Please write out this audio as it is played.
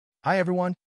Hi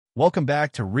everyone, welcome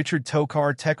back to Richard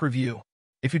Tokar Tech Review.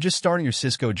 If you're just starting your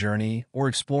Cisco journey or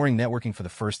exploring networking for the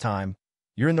first time,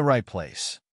 you're in the right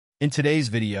place. In today's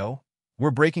video, we're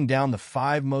breaking down the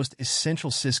 5 most essential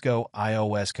Cisco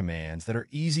iOS commands that are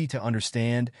easy to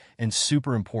understand and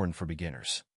super important for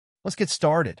beginners. Let's get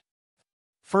started.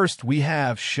 First, we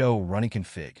have Show Running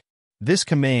Config. This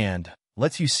command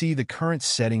lets you see the current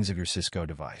settings of your Cisco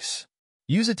device.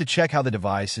 Use it to check how the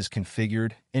device is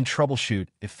configured and troubleshoot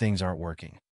if things aren't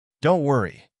working. Don't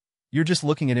worry, you're just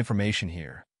looking at information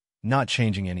here, not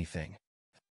changing anything.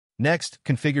 Next,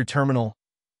 Configure Terminal,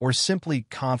 or simply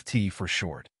conft for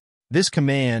short. This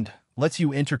command lets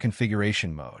you enter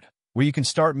configuration mode, where you can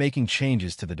start making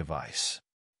changes to the device.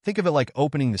 Think of it like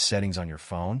opening the settings on your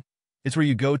phone. It's where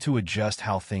you go to adjust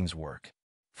how things work.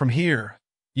 From here,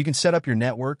 you can set up your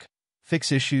network,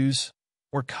 fix issues,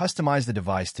 or customize the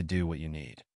device to do what you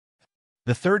need.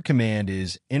 The third command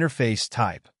is Interface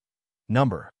Type,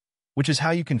 Number, which is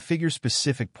how you configure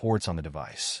specific ports on the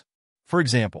device. For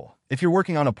example, if you're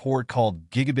working on a port called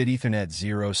Gigabit Ethernet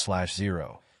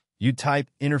 0/0, you type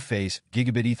interface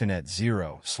Gigabit Ethernet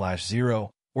 0/0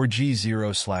 or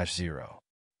G0/0.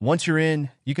 Once you're in,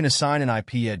 you can assign an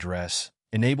IP address,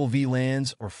 enable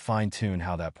VLANs, or fine-tune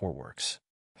how that port works.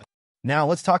 Now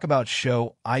let's talk about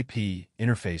Show IP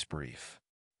Interface Brief.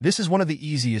 This is one of the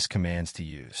easiest commands to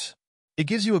use. It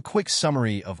gives you a quick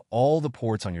summary of all the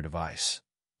ports on your device,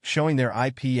 showing their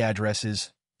IP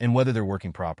addresses and whether they're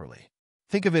working properly.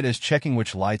 Think of it as checking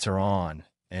which lights are on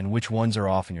and which ones are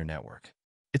off in your network.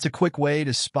 It's a quick way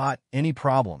to spot any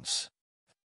problems.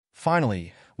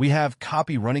 Finally, we have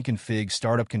Copy Running Config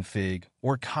Startup Config,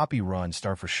 or Copy Run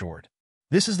Start for short.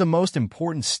 This is the most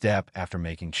important step after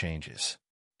making changes.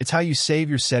 It's how you save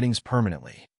your settings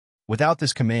permanently. Without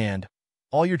this command,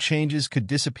 all your changes could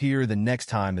disappear the next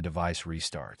time the device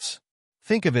restarts.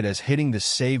 Think of it as hitting the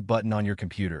Save button on your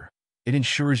computer. It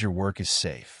ensures your work is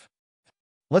safe.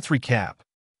 Let's recap.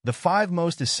 The 5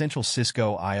 most essential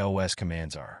Cisco iOS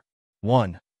commands are: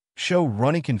 1. Show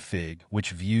Running Config,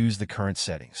 which views the current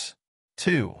settings.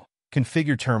 2.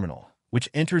 Configure Terminal, which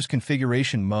enters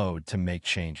configuration mode to make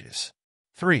changes.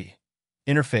 3.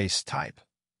 Interface Type,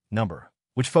 Number,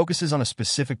 which focuses on a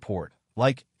specific port,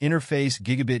 like interface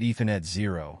Gigabit Ethernet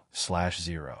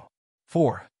 0/0.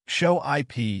 4. Show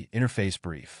IP Interface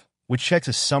Brief, which checks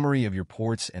a summary of your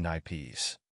ports and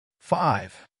IPs.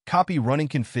 5. Copy Running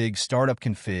Config Startup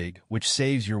Config, which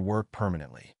saves your work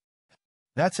permanently.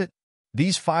 That's it.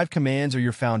 These 5 commands are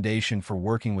your foundation for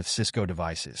working with Cisco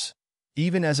devices,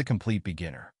 even as a complete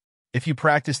beginner. If you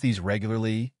practice these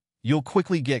regularly, you'll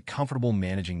quickly get comfortable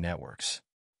managing networks.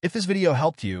 If this video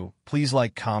helped you, please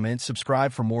like, comment,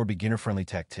 subscribe for more beginner-friendly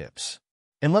tech tips.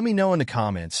 And let me know in the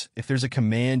comments if there's a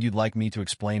command you'd like me to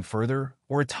explain further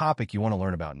or a topic you want to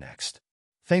learn about next.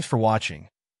 Thanks for watching,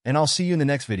 and I'll see you in the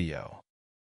next video.